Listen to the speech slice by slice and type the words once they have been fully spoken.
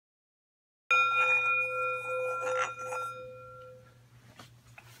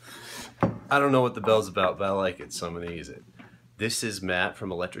I don't know what the bell's about, but I like it, so I'm going to use it. This is Matt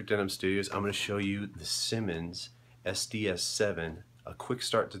from Electric Denim Studios. I'm going to show you the Simmons SDS7, a quick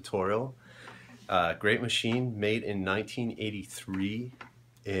start tutorial. Great machine, made in 1983,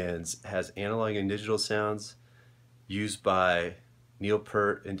 and has analog and digital sounds, used by Neil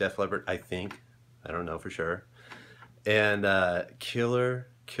Peart and Def Leppard, I think. I don't know for sure. And killer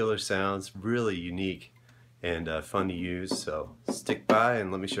sounds, really unique and fun to use. So stick by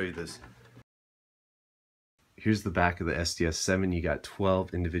and let me show you this. Here's the back of the SDS7. You got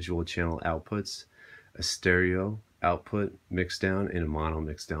 12 individual channel outputs, a stereo output mixdown, and a mono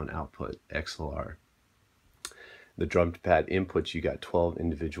mixdown output, XLR. The drum pad inputs, you got 12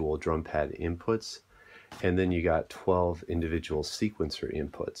 individual drum pad inputs, and then you got 12 individual sequencer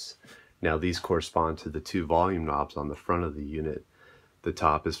inputs. Now these correspond to the two volume knobs on the front of the unit. The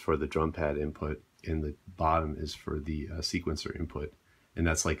top is for the drum pad input, and the bottom is for the sequencer input. And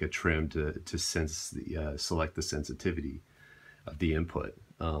that's like a trim to sense the, select the sensitivity of the input.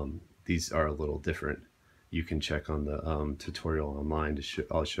 These are a little different. You can check on the tutorial online to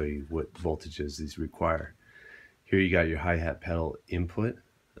I'll show you what voltages these require. Here you got your hi-hat pedal input.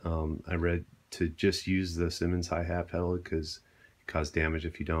 I read to just use the Simmons hi-hat pedal because it causes damage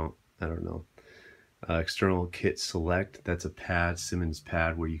if you don't. I don't know. External kit select, that's a pad, Simmons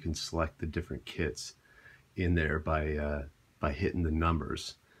pad, where you can select the different kits in there by hitting the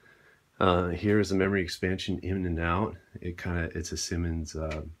numbers. Here is a memory expansion in and out. It's a Simmons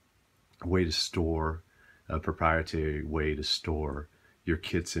way to store, a proprietary way to store your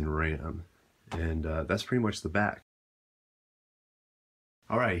kits in RAM. And that's pretty much the back.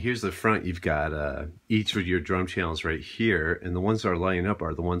 All right, here's the front. You've got each of your drum channels right here, and the ones that are lining up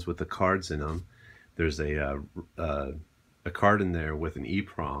are the ones with the cards in them. There's a card in there with an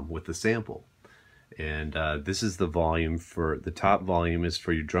EEPROM with the sample. And this is the volume for, the top volume is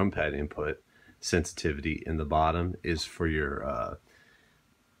for your drum pad input sensitivity, and the bottom is for your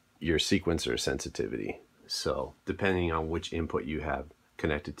sequencer sensitivity. So depending on which input you have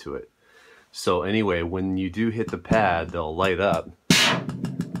connected to it. So anyway, when you do hit the pad, they'll light up.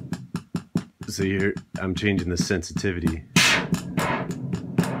 So I'm changing the sensitivity.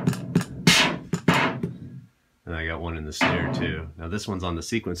 And I got one in the snare too. Now this one's on the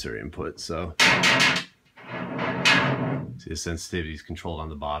sequencer input, so see the sensitivity is controlled on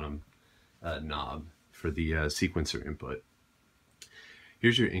the bottom knob for the sequencer input.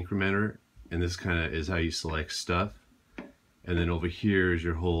 Here's your incrementer, and this kind of is how you select stuff. And then over here is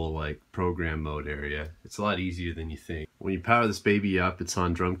your whole like program mode area. It's a lot easier than you think. When you power this baby up, it's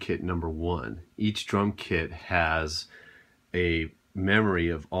on drum kit number 1. Each drum kit has a memory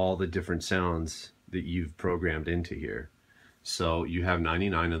of all the different sounds that you've programmed into here. So you have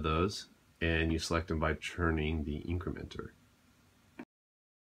 99 of those, and you select them by turning the incrementer.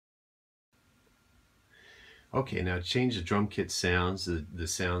 Okay, now to change the drum kit sounds, the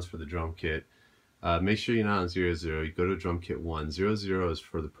sounds for the drum kit, make sure you're not on 0, 0. You go to drum kit 1. 0, 0 is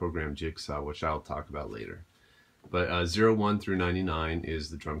for the program jigsaw, which I'll talk about later. But 0, 1 through 99 is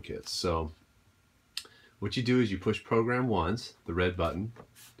the drum kits. So what you do is you push program once, the red button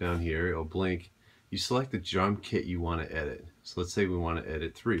down here, it'll blink. You select the drum kit you want to edit. So let's say we want to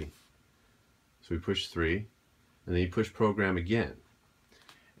edit 3. So we push 3, and then you push program again.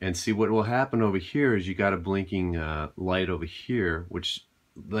 And see, what will happen over here is you got a blinking light over here, which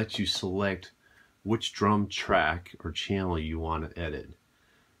lets you select which drum track or channel you want to edit.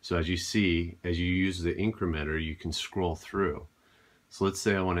 So as you see, as you use the incrementer, you can scroll through. So let's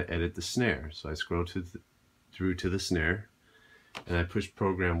say I want to edit the snare. So I scroll through to the snare, and I push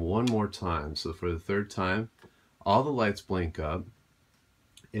program one more time. So for the third time, all the lights blink up,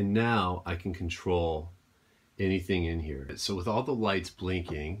 and now I can control anything in here. So with all the lights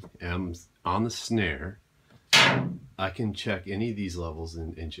blinking on the snare, I can check any of these levels.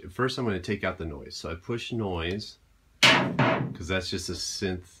 And first I'm going to take out the noise. So I push noise, because that's just a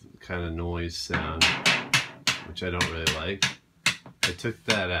synth kind of noise sound, which I don't really like. I took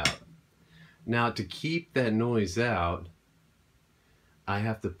that out. Now to keep that noise out, I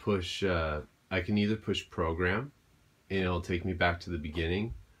have to push, I can either push program, and it'll take me back to the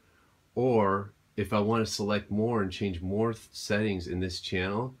beginning, or if I want to select more and change more settings in this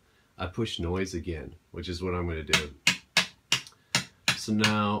channel, I push noise again, which is what I'm going to do. So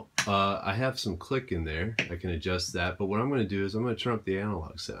now I have some click in there. I can adjust that, but what I'm going to do is I'm going to turn up the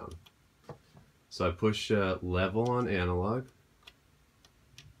analog sound. So I push level on analog,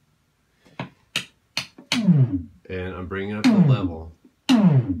 and I'm bringing up the level.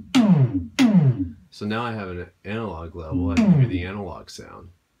 So now I have an analog level. I can hear the analog sound.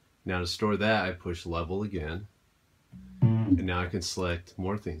 Now to store that, I push level again, and now I can select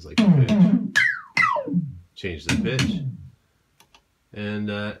more things like pitch. change the pitch. And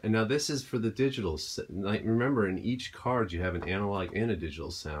now this is for the digital. Like, remember, in each card you have an analog and a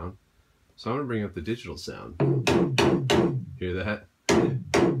digital sound. So I'm going to bring up the digital sound. Hear that?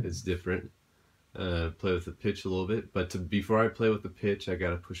 It's different. Play with the pitch a little bit, but before I play with the pitch, I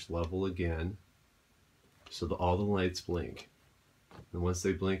got to push level again, so that all the lights blink. And once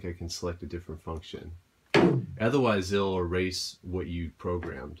they blink, I can select a different function. Otherwise, it'll erase what you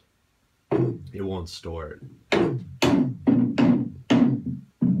programmed. It won't store it.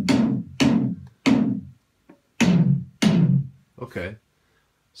 Okay,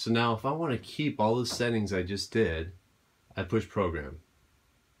 so now if I want to keep all the settings I just did, I push program.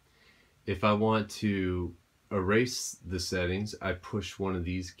 If I want to erase the settings, I push one of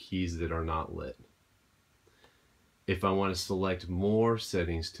these keys that are not lit. If I want to select more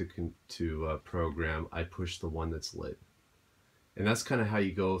settings to program, I push the one that's lit. And that's kind of how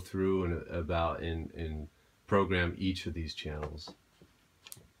you go through and program each of these channels.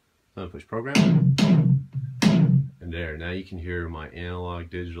 I'm going to push program. And there, now you can hear my analog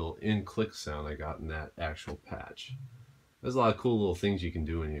digital in click sound I got in that actual patch. There's a lot of cool little things you can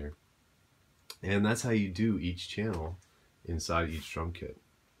do in here. And that's how you do each channel inside each drum kit.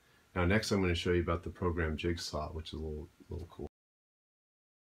 Now next I'm going to show you about the program Jigsaw, which is a little cool.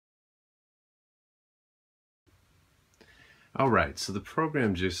 Alright, so the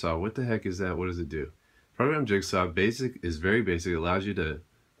program Jigsaw, what the heck is that? What does it do? Program Jigsaw is very basic. It allows you to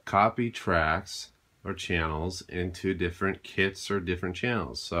copy tracks or channels into different kits or different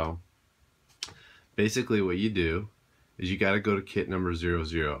channels. So basically what you do is you got to go to kit number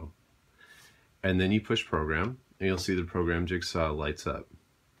 00. And then you push program, and you'll see the program Jigsaw lights up.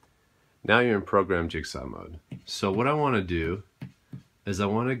 Now you're in program Jigsaw mode. So what I want to do is I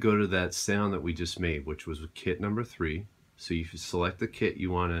want to go to that sound that we just made, which was kit number 3. So you select the kit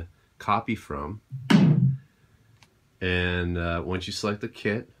you want to copy from. And once you select the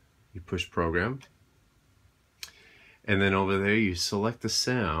kit, you push program. And then over there you select the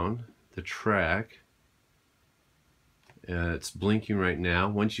sound, the track. It's blinking right now.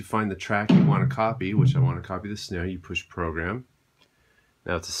 Once you find the track you want to copy, which I want to copy the snare, you push program.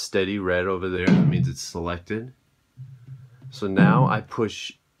 Now it's a steady red over there. That means it's selected. So now I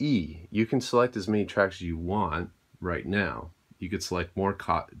push E. You can select as many tracks as you want right now. You could select more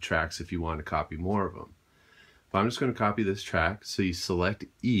tracks if you want to copy more of them. But I'm just going to copy this track. So you select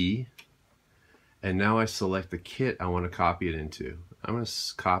E. And now I select the kit I want to copy it into. I'm going to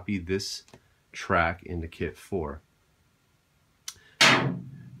copy this track into kit 4.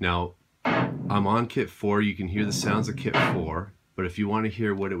 Now, I'm on kit 4. You can hear the sounds of kit 4, but if you want to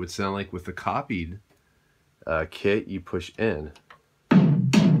hear what it would sound like with the copied kit, you push N.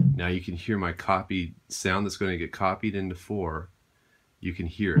 Now you can hear my copied sound that's going to get copied into 4. You can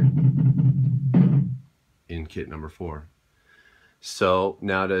hear it in kit number 4. So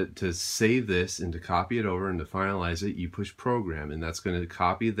now to save this and to copy it over and to finalize it, you push program, and that's going to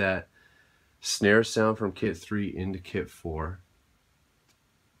copy that snare sound from kit 3 into kit 4.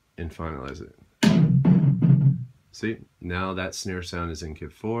 And finalize it. See, now that snare sound is in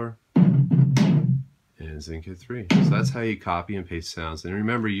kit 4 and is in kit 3. So that's how you copy and paste sounds. And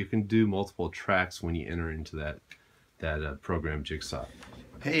remember, you can do multiple tracks when you enter into that program Jigsaw.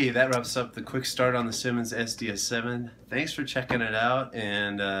 Hey, that wraps up the quick start on the Simmons SDS7. Thanks for checking it out.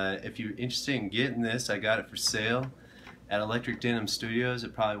 And if you're interested in getting this, I got it for sale at Electric Denim Studios.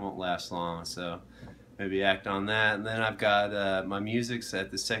 It probably won't last long, so maybe act on that. And then I've got my music's at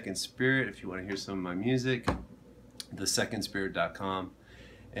The Second Spirit if you want to hear some of my music, thesecondspirit.com.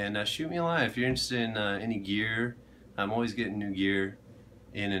 And shoot me a line if you're interested in any gear. I'm always getting new gear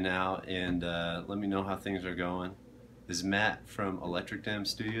in and out, and let me know how things are going. This is Matt from Electric Denim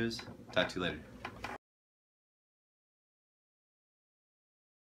Studios. Talk to you later.